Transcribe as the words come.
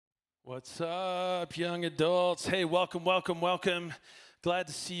What's up, young adults? Hey, welcome, welcome, welcome. Glad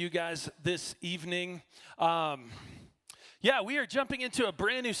to see you guys this evening. We are jumping into a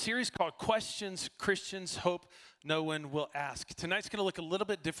brand new series called Questions Christians Hope No One Will Ask. Tonight's going to look a little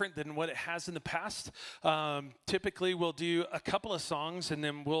bit different than what it has in the past. Typically, we'll do a couple of songs, and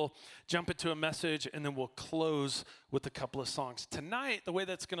then we'll jump into a message, and then we'll close with a couple of songs. Tonight, the way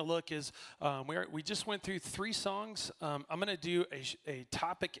that's going to look is we just went through 3 songs. I'm going to do a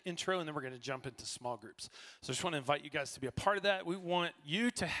topic intro, and then we're going to jump into small groups. So I just want to invite you guys to be a part of that. We want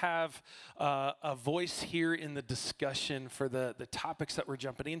you to have a voice here in the discussion for the topics that we're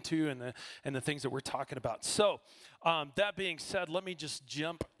jumping into and the things that we're talking about. So that being said, let me just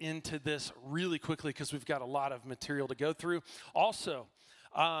jump into this really quickly because we've got a lot of material to go through. Also,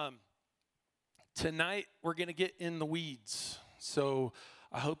 tonight we're going to get in the weeds. So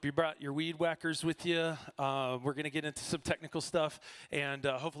I hope you brought your weed whackers with you. We're going to get into some technical stuff, and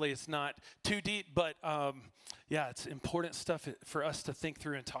hopefully it's not too deep, but it's important stuff for us to think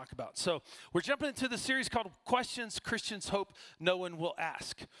through and talk about. So we're jumping into the series called Questions Christians Hope No One Will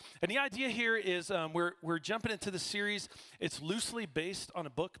Ask. And the idea here is we're jumping into the series. It's loosely based on a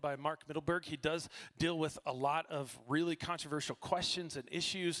book by Mark Mittelberg. He does deal with a lot of really controversial questions and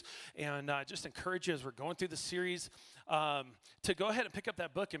issues, and I just encourage you as we're going through the series to go ahead and pick up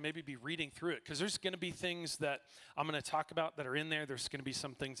that book and maybe be reading through it, because there's going to be things that I'm going to talk about that are in there. There's going to be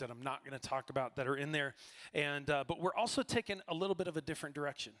some things that I'm not going to talk about that are in there, and but we're also taking a little bit of a different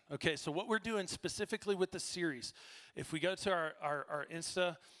direction. Okay, so what we're doing specifically with this series, if we go to our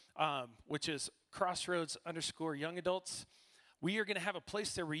Insta, which is crossroads_young adults, we are going to have a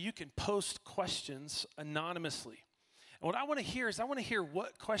place there where you can post questions anonymously. And what I want to hear is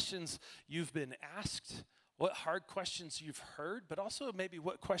what questions you've been asked, what hard questions you've heard, but also maybe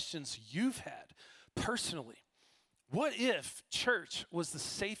what questions you've had personally. What if church was the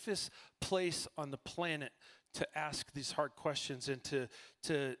safest place on the planet to ask these hard questions and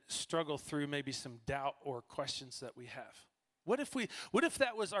to struggle through maybe some doubt or questions that we have? What if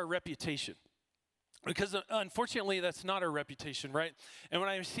that was our reputation? Because unfortunately, that's not our reputation, right? And when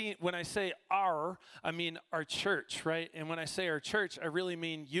I say our, I mean our church, right? And when I say our church, I really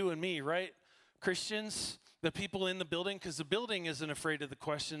mean you and me, right? Christians, the people in the building, because the building isn't afraid of the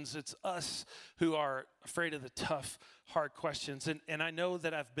questions. It's us who are afraid of the tough, hard questions. And I know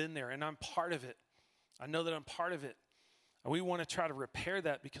that I've been there, and I'm part of it. I know that I'm part of it. And we want to try to repair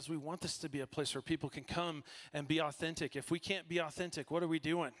that because we want this to be a place where people can come and be authentic. If we can't be authentic, what are we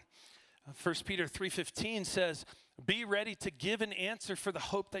doing? 1 Peter 3:15 says, be ready to give an answer for the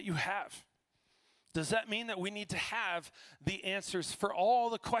hope that you have. Does that mean that we need to have the answers for all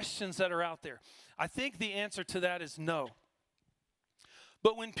the questions that are out there? I think the answer to that is no.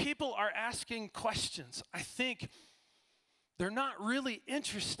 But when people are asking questions, I think they're not really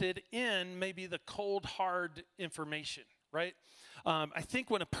interested in maybe the cold, hard information, right? I think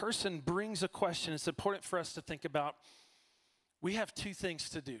when a person brings a question, it's important for us to think about, we have 2 things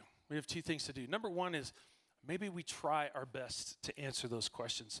to do. Number one is maybe we try our best to answer those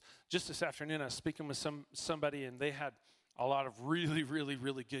questions. Just this afternoon, I was speaking with somebody, and they had a lot of really, really,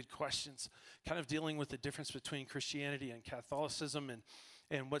 really good questions, kind of dealing with the difference between Christianity and Catholicism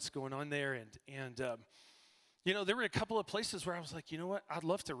and what's going on there. And there were a couple of places where I was like, you know what, I'd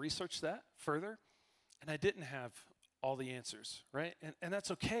love to research that further, and I didn't have all the answers, right? And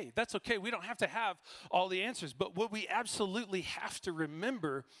that's okay. That's okay. We don't have to have all the answers, but what we absolutely have to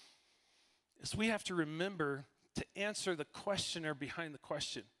remember is we have to remember to answer the questioner behind the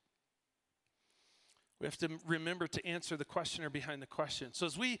question. We have to remember to answer the questioner behind the question. So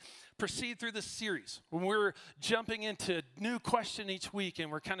as we proceed through this series, when we're jumping into a new question each week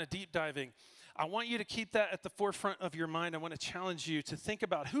and we're kind of deep diving, I want you to keep that at the forefront of your mind. I want to challenge you to think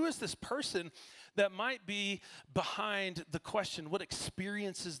about, who is this person that might be behind the question? What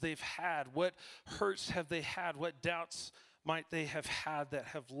experiences they've had? What hurts have they had? What doubts might they have had that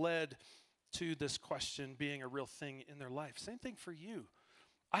have led to this question being a real thing in their life? Same thing for you.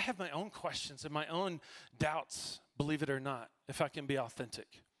 I have my own questions and my own doubts, believe it or not, if I can be authentic.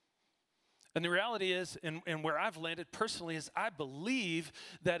 And the reality is, and where I've landed personally, is I believe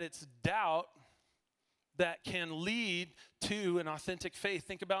that it's doubt that can lead to an authentic faith.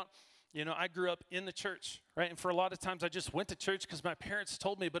 Think about, I grew up in the church, right? And for a lot of times I just went to church because my parents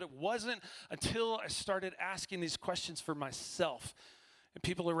told me, but it wasn't until I started asking these questions for myself. And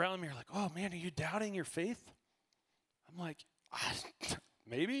people around me are like, oh man, are you doubting your faith? I'm like,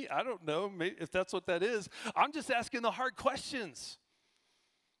 maybe, I don't know, maybe if that's what that is. I'm just asking the hard questions.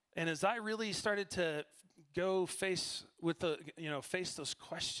 And as I really started to go face those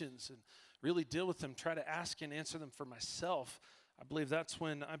questions and really deal with them, try to ask and answer them for myself, I believe that's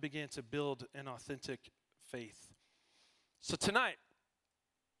when I began to build an authentic faith. So tonight,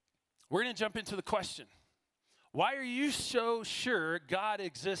 we're going to jump into the question. Why are you so sure God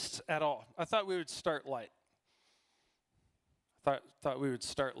exists at all? I thought we would start light. Thought we would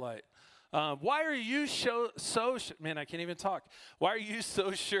start light. Why are you man, I can't even talk. Why are you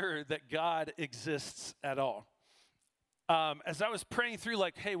so sure that God exists at all? As I was praying through,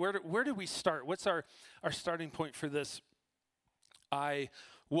 like, hey, where do we start? What's our starting point for this? I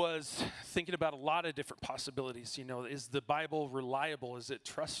was thinking about a lot of different possibilities. Is the Bible reliable? Is it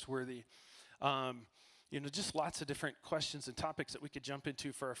trustworthy? Just lots of different questions and topics that we could jump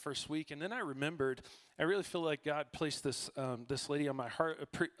into for our first week. And then I remembered, I really feel like God placed this lady on my heart,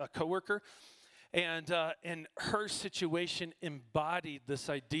 a coworker, and her situation embodied this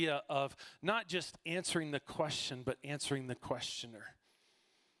idea of not just answering the question, but answering the questioner.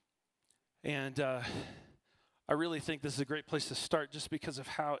 And I really think this is a great place to start just because of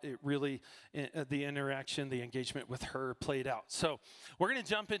how it really, the interaction, the engagement with her played out. So we're going to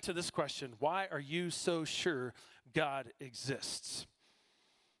jump into this question. Why are you so sure God exists?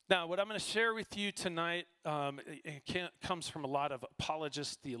 Now, what I'm going to share with you tonight comes from a lot of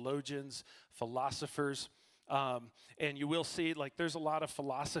apologists, theologians, philosophers. And you will see, there's a lot of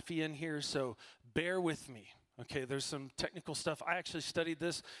philosophy in here, so bear with me. Okay, there's some technical stuff. I actually studied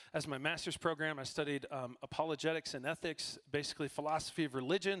this as my master's program. I studied apologetics and ethics, basically philosophy of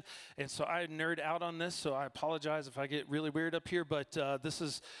religion. And so I nerd out on this, so I apologize if I get really weird up here, but this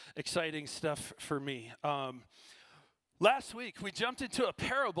is exciting stuff for me. Last week, we jumped into a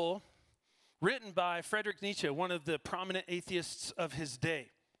parable written by Friedrich Nietzsche, one of the prominent atheists of his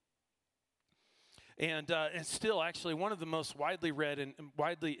day. And still, actually, one of the most widely read and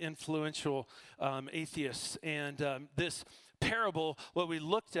widely influential atheists. And this parable, what we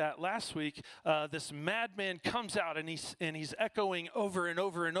looked at last week, this madman comes out and he's echoing over and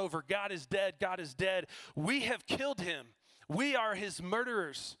over and over, God is dead, God is dead. We have killed him. We are his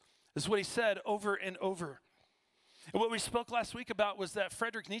murderers, is what he said over and over. And what we spoke last week about was that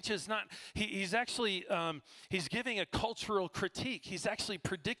Friedrich Nietzsche is not, he's actually, he's giving a cultural critique. He's actually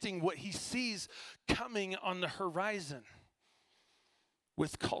predicting what he sees coming on the horizon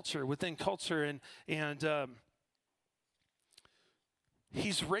with culture, within culture. And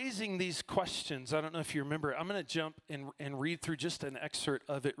he's raising these questions. I don't know if you remember. I'm going to jump and read through just an excerpt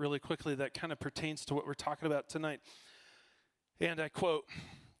of it really quickly that kind of pertains to what we're talking about tonight. And I quote,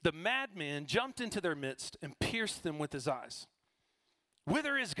 "The madman jumped into their midst and pierced them with his eyes.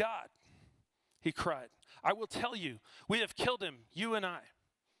 'Whither is God?' he cried. 'I will tell you, we have killed him, you and I.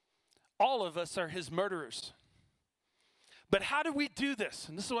 All of us are his murderers. But how do we do this?'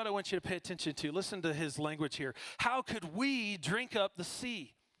 And this is what I want you to pay attention to. Listen to his language here. 'How could we drink up the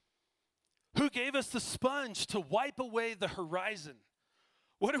sea? Who gave us the sponge to wipe away the horizon?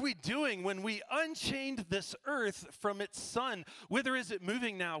 What are we doing when we unchained this earth from its sun? Whither is it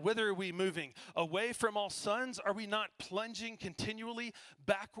moving now? Whither are we moving? Away from all suns? Are we not plunging continually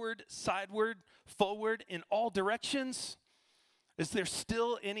backward, sideward, forward, in all directions? Is there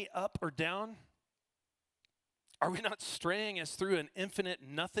still any up or down? Are we not straying as through an infinite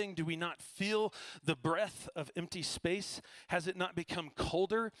nothing? Do we not feel the breath of empty space? Has it not become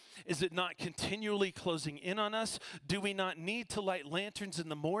colder? Is it not continually closing in on us? Do we not need to light lanterns in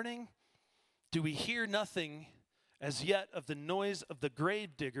the morning? Do we hear nothing as yet of the noise of the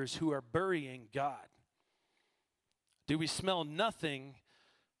grave diggers who are burying God? Do we smell nothing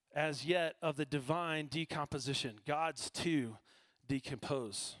as yet of the divine decomposition? Gods too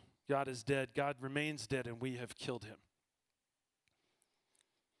decompose. God is dead, God remains dead, and we have killed him.'"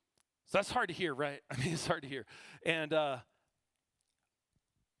 So that's hard to hear, right? I mean, it's hard to hear. And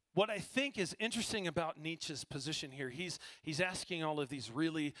what I think is interesting about Nietzsche's position here, he's asking all of these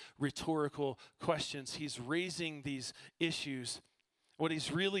really rhetorical questions. He's raising these issues. What he's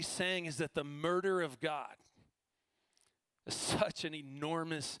really saying is that the murder of God is such an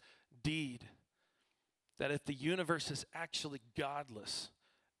enormous deed that if the universe is actually godless,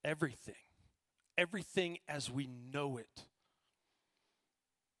 everything as we know it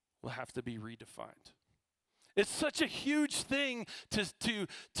will have to be redefined. It's such a huge thing to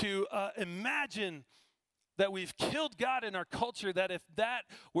imagine that we've killed God in our culture, that if that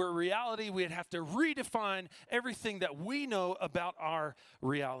were reality, we'd have to redefine everything that we know about our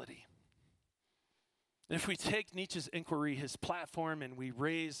reality. And if we take Nietzsche's inquiry, his platform, and we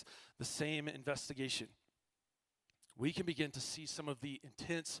raise the same investigation, we can begin to see some of the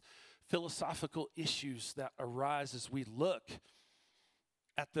intense philosophical issues that arise as we look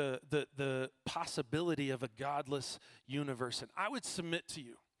at the possibility of a godless universe. And I would submit to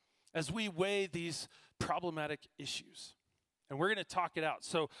you, as we weigh these problematic issues, And we're going to talk it out.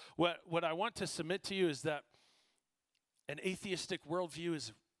 So what I want to submit to you is that an atheistic worldview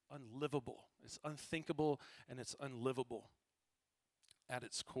is unlivable. It's unthinkable, and it's unlivable at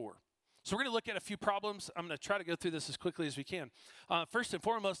its core. So we're going to look at a few problems. I'm going to try to go through this as quickly as we can. First and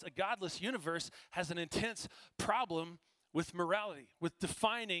foremost, a godless universe has an intense problem with morality, with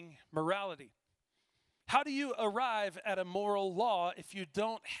defining morality. How do you arrive at a moral law if you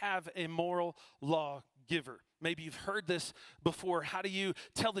don't have a moral lawgiver? Maybe you've heard this before. How do you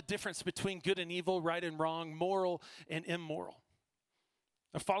tell the difference between good and evil, right and wrong, moral and immoral?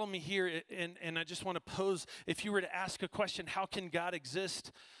 Now follow me here, and I just want to pose, if you were to ask a question, how can God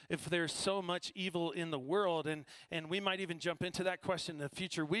exist if there's so much evil in the world? And we might even jump into that question in a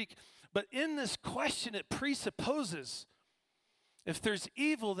future week. But in this question, it presupposes if there's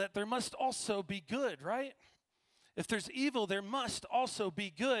evil, that there must also be good, right? If there's evil, there must also be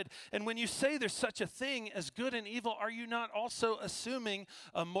good. And when you say there's such a thing as good and evil, are you not also assuming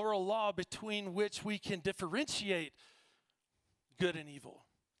a moral law between which we can differentiate good and evil?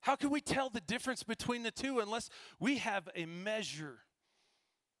 How can we tell the difference between the two unless we have a measure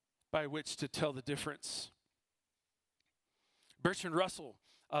by which to tell the difference? Bertrand Russell,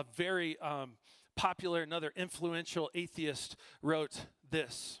 a very popular, another influential atheist, wrote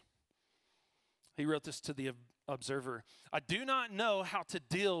this. He wrote this to the Observer. I do not know how to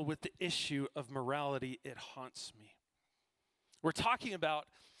deal with the issue of morality. It haunts me. We're talking about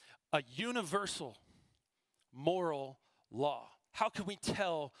a universal moral law. How can we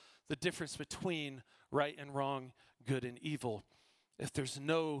tell the difference between right and wrong, good and evil, if there's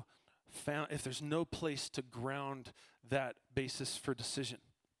no place to ground that basis for decision?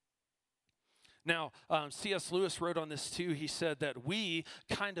 Now, C.S. Lewis wrote on this too. He said that we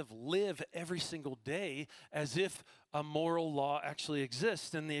kind of live every single day as if a moral law actually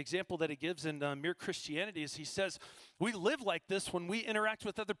exists. And the example that he gives in Mere Christianity is he says, we live like this when we interact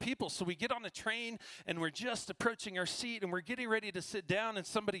with other people. So we get on a train and we're just approaching our seat and we're getting ready to sit down and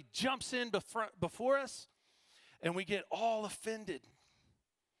somebody jumps in before us and we get all offended.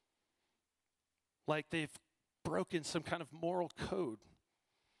 Like they've broken some kind of moral code.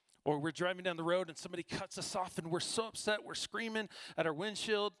 Or we're driving down the road and somebody cuts us off and we're so upset, we're screaming at our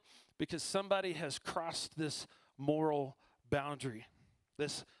windshield because somebody has crossed this moral boundary,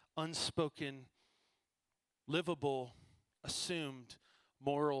 this unspoken, livable, assumed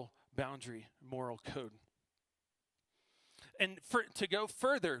moral boundary, moral code. And to go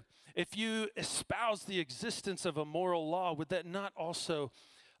further, if you espouse the existence of a moral law, would that not also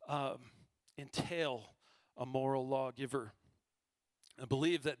entail a moral lawgiver? I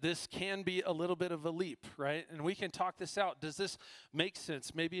believe that this can be a little bit of a leap, right? And we can talk this out. Does this make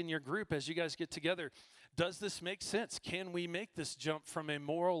sense? Maybe in your group as you guys get together, does this make sense? Can we make this jump from a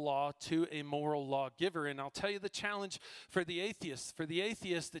moral law to a moral lawgiver? And I'll tell you the challenge for the atheist. For the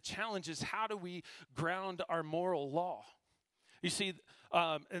atheist, the challenge is how do we ground our moral law? You see,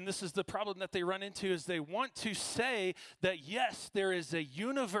 and this is the problem that they run into, is they want to say that, yes, there is a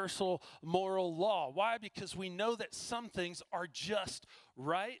universal moral law. Why? Because we know that some things are just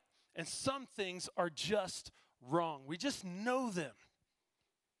right and some things are just wrong. We just know them.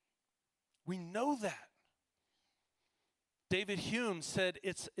 We know that. David Hume said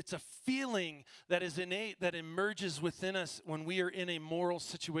it's a feeling that is innate, that emerges within us when we are in a moral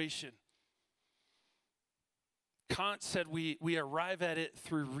situation. Kant said we arrive at it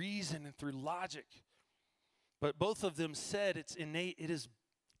through reason and through logic. But both of them said it's innate, it is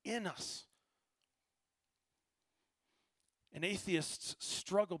in us. And atheists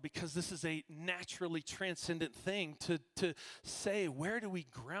struggle because this is a naturally transcendent thing to say, where do we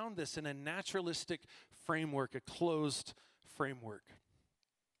ground this in a naturalistic framework, a closed framework?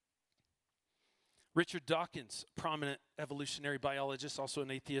 Richard Dawkins, prominent evolutionary biologist, also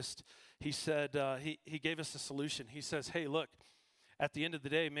an atheist, he said, he gave us a solution. He says, hey, look, at the end of the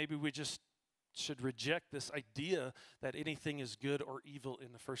day, maybe we just should reject this idea that anything is good or evil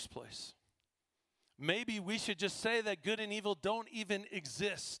in the first place. Maybe we should just say that good and evil don't even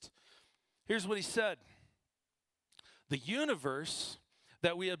exist. Here's what he said. The universe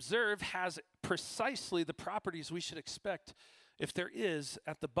that we observe has precisely the properties we should expect if there is,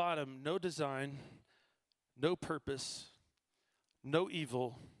 at the bottom, no design, no purpose, no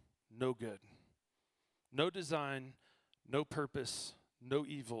evil, no good. No design, no purpose, no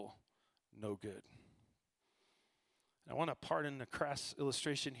evil, no good. I want to pardon the crass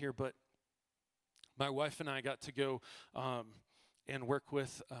illustration here, but my wife and I got to go and work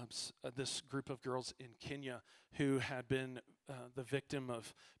with this group of girls in Kenya who had been the victim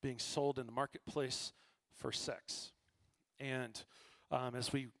of being sold in the marketplace for sex. And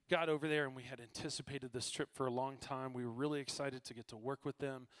as we got over there, and we had anticipated this trip for a long time. We were really excited to get to work with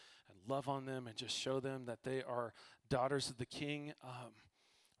them and love on them and just show them that they are daughters of the King.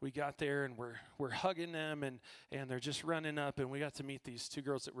 We got there, and we're hugging them, and they're just running up, and we got to meet these two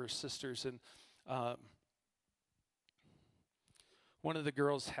girls that were sisters. And one of the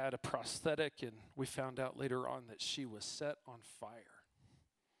girls had a prosthetic, and we found out later on that she was set on fire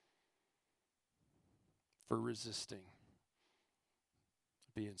for resisting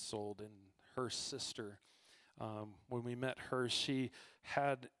being sold. And her sister, when we met her, she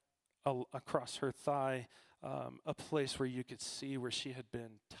had across her thigh a place where you could see where she had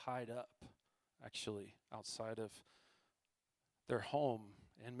been tied up, actually, outside of their home.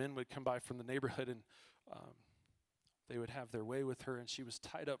 And men would come by from the neighborhood, and they would have their way with her, and she was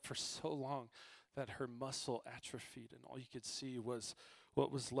tied up for so long that her muscle atrophied, and all you could see was what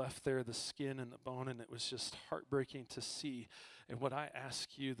was left there, the skin and the bone, and it was just heartbreaking to see. And what I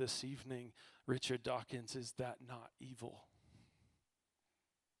ask you this evening, Richard Dawkins, is that not evil?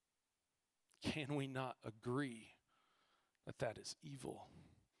 Can we not agree that that is evil?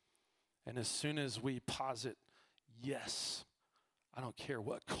 And as soon as we posit, yes, I don't care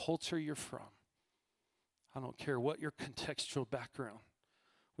what culture you're from, I don't care what your contextual background,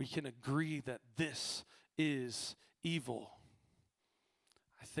 we can agree that this is evil.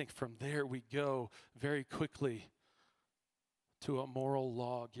 I think from there we go very quickly to a moral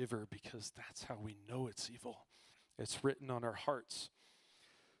lawgiver, because that's how we know it's evil. It's written on our hearts.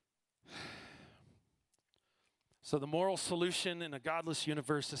 So the moral solution in a godless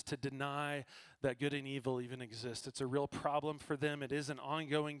universe is to deny that good and evil even exist. It's a real problem for them. It is an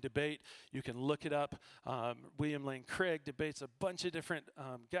ongoing debate. You can look it up. William Lane Craig debates a bunch of different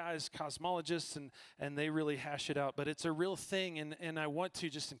guys, cosmologists, and they really hash it out. But it's a real thing, and I want to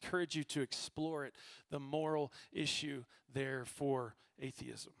just encourage you to explore it, the moral issue there for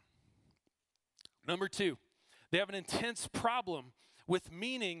atheism. Number 2, they have an intense problem with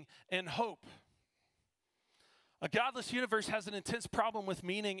meaning and hope. A godless universe has an intense problem with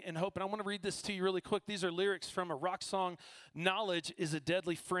meaning and hope. And I want to read this to you really quick. These are lyrics from a rock song, "Knowledge is a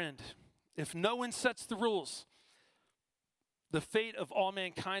Deadly Friend. If no one sets the rules, the fate of all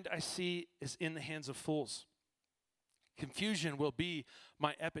mankind I see is in the hands of fools. Confusion will be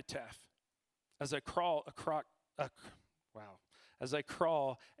my epitaph as I crawl a cracked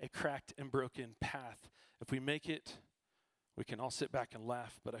and broken path. If we make it, we can all sit back and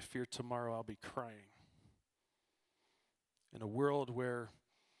laugh, but I fear tomorrow I'll be crying." In a world where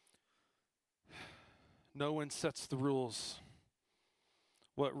no one sets the rules,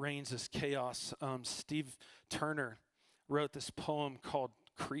 what reigns is chaos. Steve Turner wrote this poem called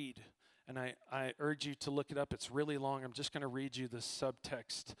Creed, and I urge you to look it up. It's really long. I'm just going to read you the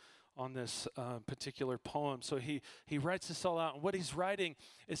subtext on this particular poem. So he writes this all out, and what he's writing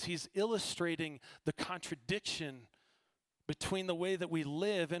is he's illustrating the contradiction between the way that we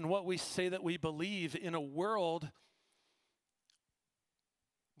live and what we say that we believe in a world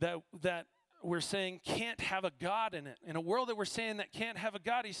that we're saying can't have a God in it. In a world that we're saying that can't have a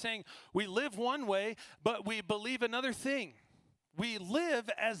God, he's saying we live one way, but we believe another thing. We live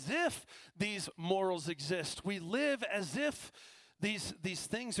as if these morals exist. We live as if these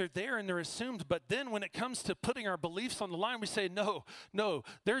things are there and they're assumed, but then when it comes to putting our beliefs on the line, we say, no,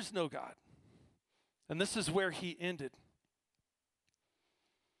 there's no God. And this is where he ended.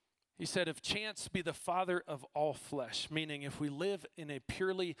 He said, if chance be the father of all flesh, meaning if we live in a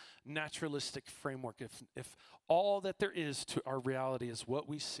purely naturalistic framework, if all that there is to our reality is what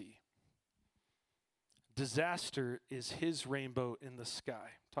we see, disaster is his rainbow in the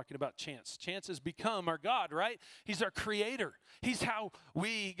sky. Talking about chance. Chance has become our God, right? He's our creator. He's how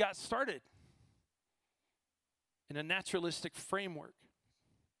we got started in a naturalistic framework.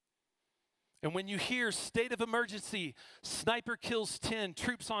 And when you hear state of emergency, sniper kills 10,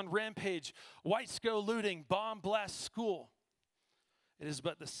 troops on rampage, whites go looting, bomb blasts school, it is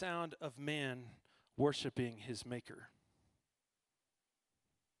but the sound of man worshiping his maker.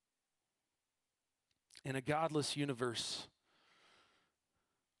 In a godless universe,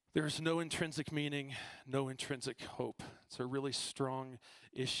 there is no intrinsic meaning, no intrinsic hope. It's a really strong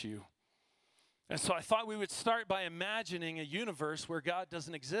issue. And so I thought we would start by imagining a universe where God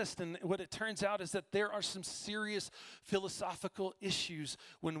doesn't exist. And what it turns out is that there are some serious philosophical issues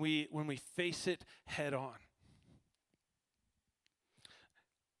when we face it head on.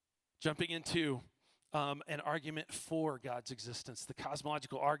 Jumping into an argument for God's existence. The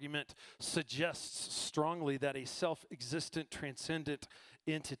cosmological argument suggests strongly that a self-existent, transcendent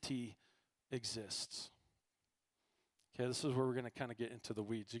entity exists. Okay, this is where we're going to kind of get into the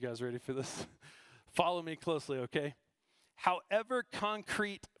weeds. You guys ready for this? Follow me closely, okay? however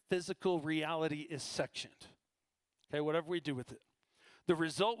concrete physical reality is sectioned, okay, whatever we do with it, the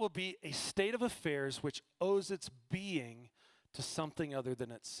result will be a state of affairs which owes its being to something other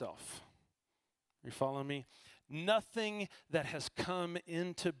than itself. You following me? Nothing that has come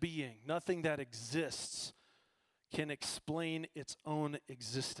into being, nothing that exists, can explain its own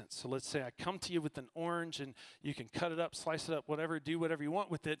existence. So let's say I come to you with an orange and you can cut it up, slice it up, whatever, do whatever you want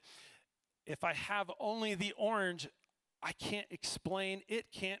with it. If I have only the orange, it can't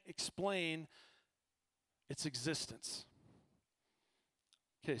explain its existence.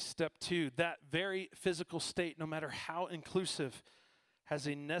 Okay, step 2, that very physical state, no matter how inclusive, has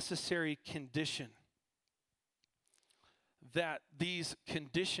a necessary condition. That these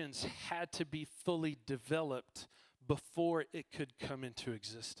conditions had to be fully developed before it could come into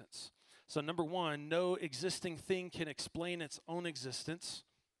existence. So number 1, no existing thing can explain its own existence.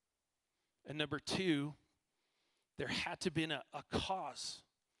 And number 2, there had to be a cause.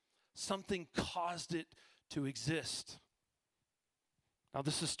 Something caused it to exist. Now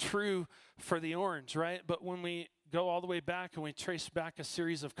this is true for the orange, right? But when we go all the way back and we trace back a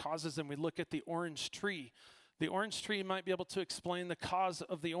series of causes and we look at the orange tree might be able to explain the cause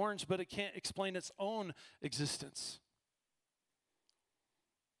of the orange, but it can't explain its own existence.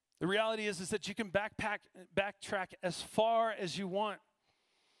 The reality is that you can backtrack as far as you want,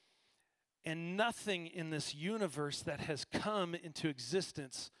 and nothing in this universe that has come into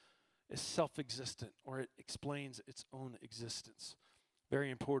existence is self-existent, or it explains its own existence. Very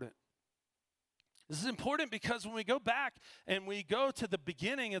important. This is important because when we go back and we go to the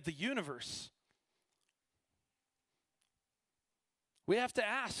beginning of the universe, we have to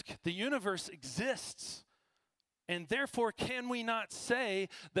ask, the universe exists, and therefore can we not say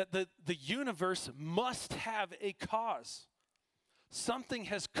that the universe must have a cause? Something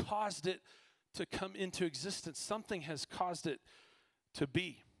has caused it to come into existence. Something has caused it to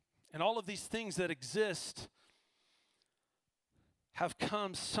be. And all of these things that exist have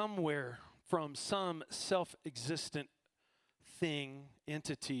come somewhere from some self-existent thing,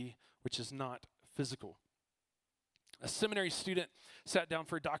 entity, which is not physical. A seminary student sat down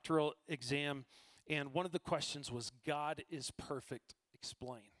for a doctoral exam, and one of the questions was, God is perfect,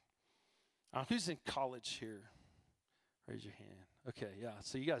 explain. Who's in college here? Raise your hand. Okay, yeah,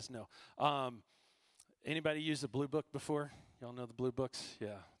 so you guys know. Anybody use the Blue Book before? Y'all know the Blue Books?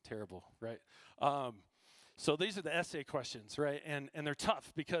 Yeah, terrible, right? So these are the essay questions, right? And they're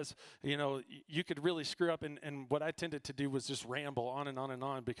tough because, you could really screw up. And what I tended to do was just ramble on and on and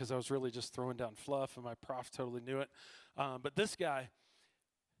on because I was really just throwing down fluff, and my prof totally knew it. But this guy,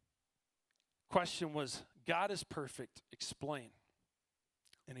 question was, God is perfect, explain.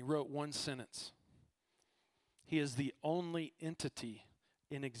 And he wrote one sentence. He is the only entity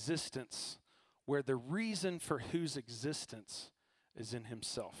in existence where the reason for whose existence is in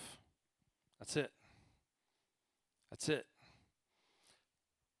himself. That's it. That's it.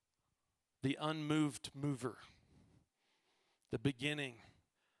 The unmoved mover. The beginning.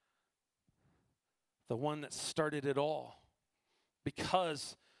 The one that started it all.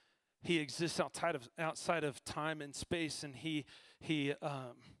 Because he exists outside of time and space, and he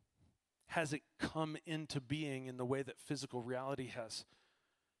has it come into being in the way that physical reality has.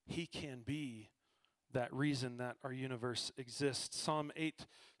 He can be that reason that our universe exists. Psalm 8,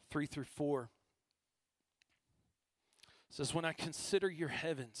 3-4 says, when I consider your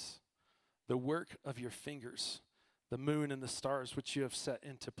heavens, the work of your fingers, the moon and the stars which you have set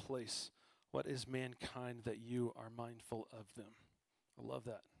into place, what is mankind that you are mindful of them? I love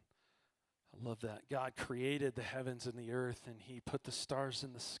that. I love that. God created the heavens and the earth, and he put the stars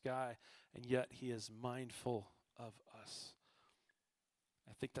in the sky, and yet he is mindful of us.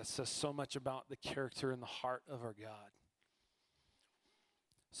 I think that says so much about the character and the heart of our God.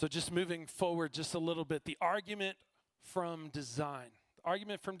 So just moving forward just a little bit, the argument from design. The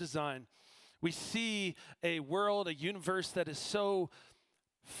argument from design. We see a world, a universe that is so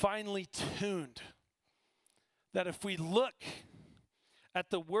finely tuned that if we look at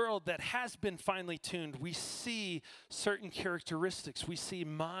the world that has been finely tuned, we see certain characteristics. We see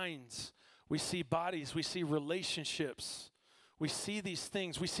minds, we see bodies, we see relationships. We see these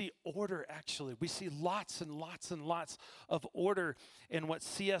things. We see order, actually. We see lots and lots and lots of order. And what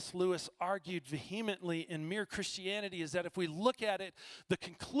C.S. Lewis argued vehemently in Mere Christianity is that if we look at it, the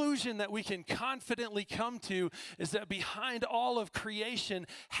conclusion that we can confidently come to is that behind all of creation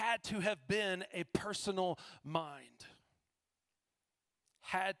had to have been a personal mind.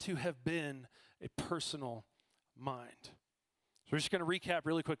 Had to have been a personal mind. So we're just going to recap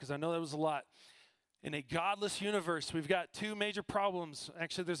really quick because I know that was a lot. In a godless universe, we've got two major problems.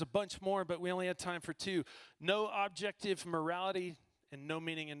 Actually, there's a bunch more, but we only had time for two. No objective morality and no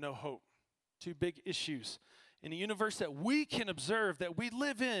meaning and no hope. Two big issues. In a universe that we can observe, that we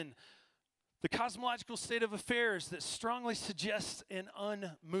live in, the cosmological state of affairs that strongly suggests an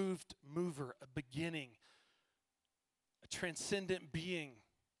unmoved mover, a beginning, a transcendent being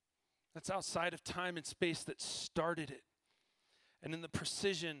that's outside of time and space that started it. And in the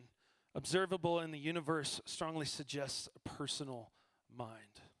precision observable in the universe strongly suggests a personal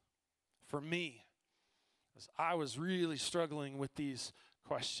mind. For me, as I was really struggling with these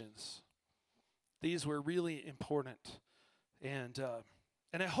questions, these were really important. And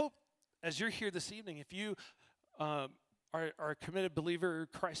I hope as you're here this evening, if you are a committed believer,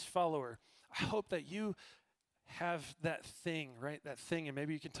 Christ follower, I hope that you have that thing, right? That thing, and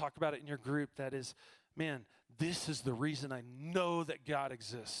maybe you can talk about it in your group that is, man, this is the reason I know that God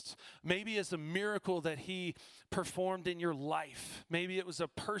exists. Maybe it's a miracle that he performed in your life. Maybe it was a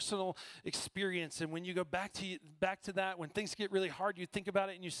personal experience. And when you go back to that, when things get really hard, you think about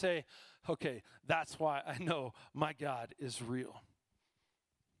it and you say, okay, that's why I know my God is real.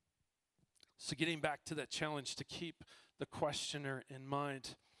 So getting back to that challenge to keep the questioner in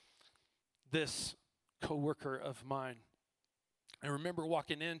mind, this coworker of mine, I remember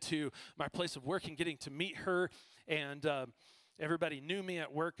walking into my place of work and getting to meet her, and everybody knew me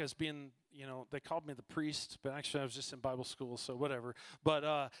at work as being, they called me the priest, but actually I was just in Bible school, so whatever.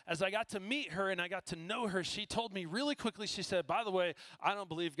 But as I got to meet her and I got to know her, she told me really quickly, she said, by the way, I don't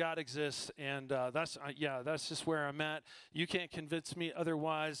believe God exists, and that's just where I'm at. You can't convince me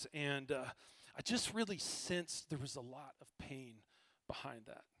otherwise, and I just really sensed there was a lot of pain behind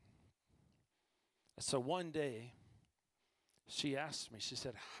that. So one day, she asked me, she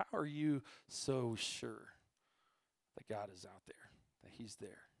said, how are you so sure that God is out there, that he's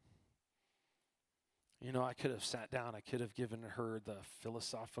there? I could have sat down. I could have given her the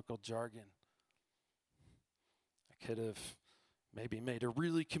philosophical jargon. I could have maybe made a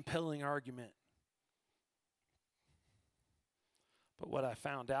really compelling argument. But what I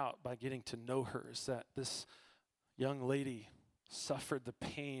found out by getting to know her is that this young lady suffered the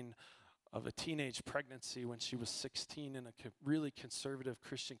pain of a teenage pregnancy when she was 16 in a really conservative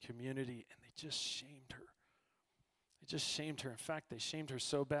Christian community, and they just shamed her. They just shamed her. In fact, they shamed her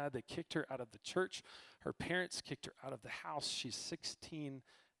so bad, they kicked her out of the church. Her parents kicked her out of the house. She's 16,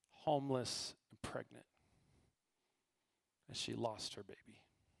 homeless, and pregnant. And she lost her baby.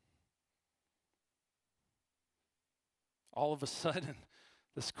 All of a sudden,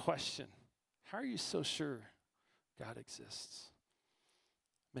 this question, how are you so sure God exists?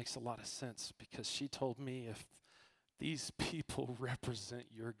 Makes a lot of sense, because she told me, if these people represent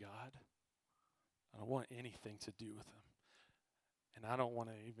your God, I don't want anything to do with them. And I don't want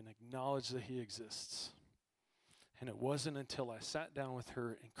to even acknowledge that he exists. And it wasn't until I sat down with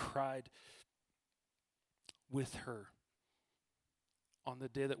her and cried with her on the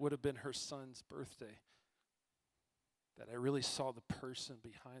day that would have been her son's birthday that I really saw the person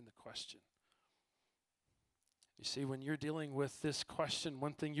behind the question. You see, when you're dealing with this question,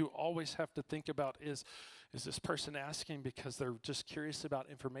 one thing you always have to think about is this person asking because they're just curious about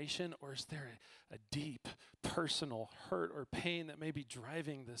information, or is there a deep personal hurt or pain that may be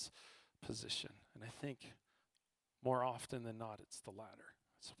driving this position? And I think more often than not, it's the latter.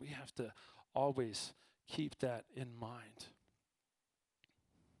 So we have to always keep that in mind.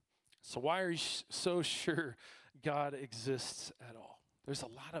 So why are you so sure God exists at all? There's a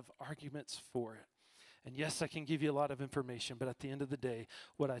lot of arguments for it. And yes, I can give you a lot of information, but at the end of the day,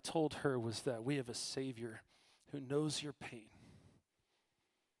 what I told her was that we have a Savior who knows your pain,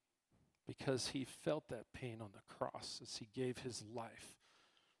 because he felt that pain on the cross as he gave his life.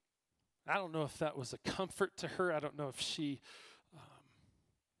 I don't know if that was a comfort to her. I don't know if she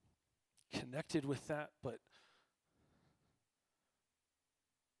connected with that, but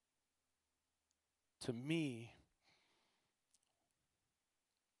to me,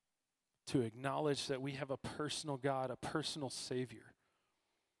 to acknowledge that we have a personal God, a personal Savior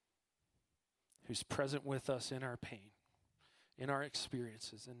who's present with us in our pain, in our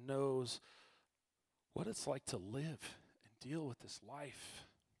experiences, and knows what it's like to live and deal with this life.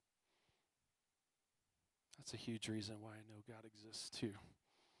 That's a huge reason why I know God exists too.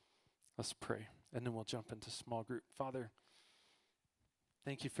 Let's pray, and then we'll jump into small group. Father,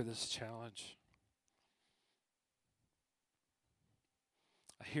 thank you for this challenge.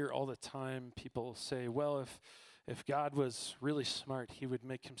 I hear all the time people say, well, if God was really smart, he would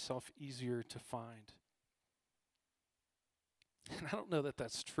make himself easier to find. And I don't know that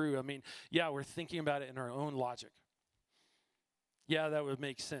that's true. I mean, yeah, we're thinking about it in our own logic. Yeah, that would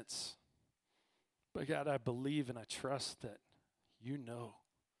make sense. But God, I believe and I trust that you know.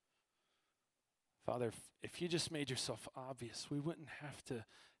 Father, if you just made yourself obvious, we wouldn't have to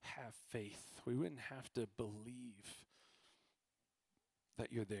have faith. We wouldn't have to believe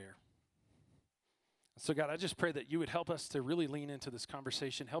that you're there. So God, I just pray that you would help us to really lean into this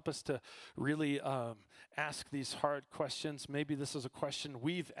conversation. Help us to really ask these hard questions. Maybe this is a question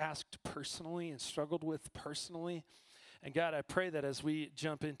we've asked personally and struggled with personally. And God, I pray that as we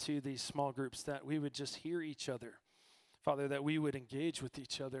jump into these small groups, that we would just hear each other. Father, that we would engage with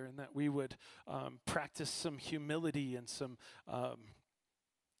each other and that we would practice some humility and some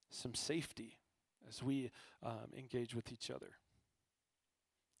safety as we engage with each other.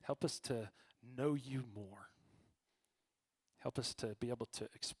 Help us to know you more. Help us to be able to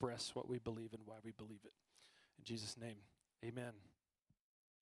express what we believe and why we believe it. In Jesus' name, amen.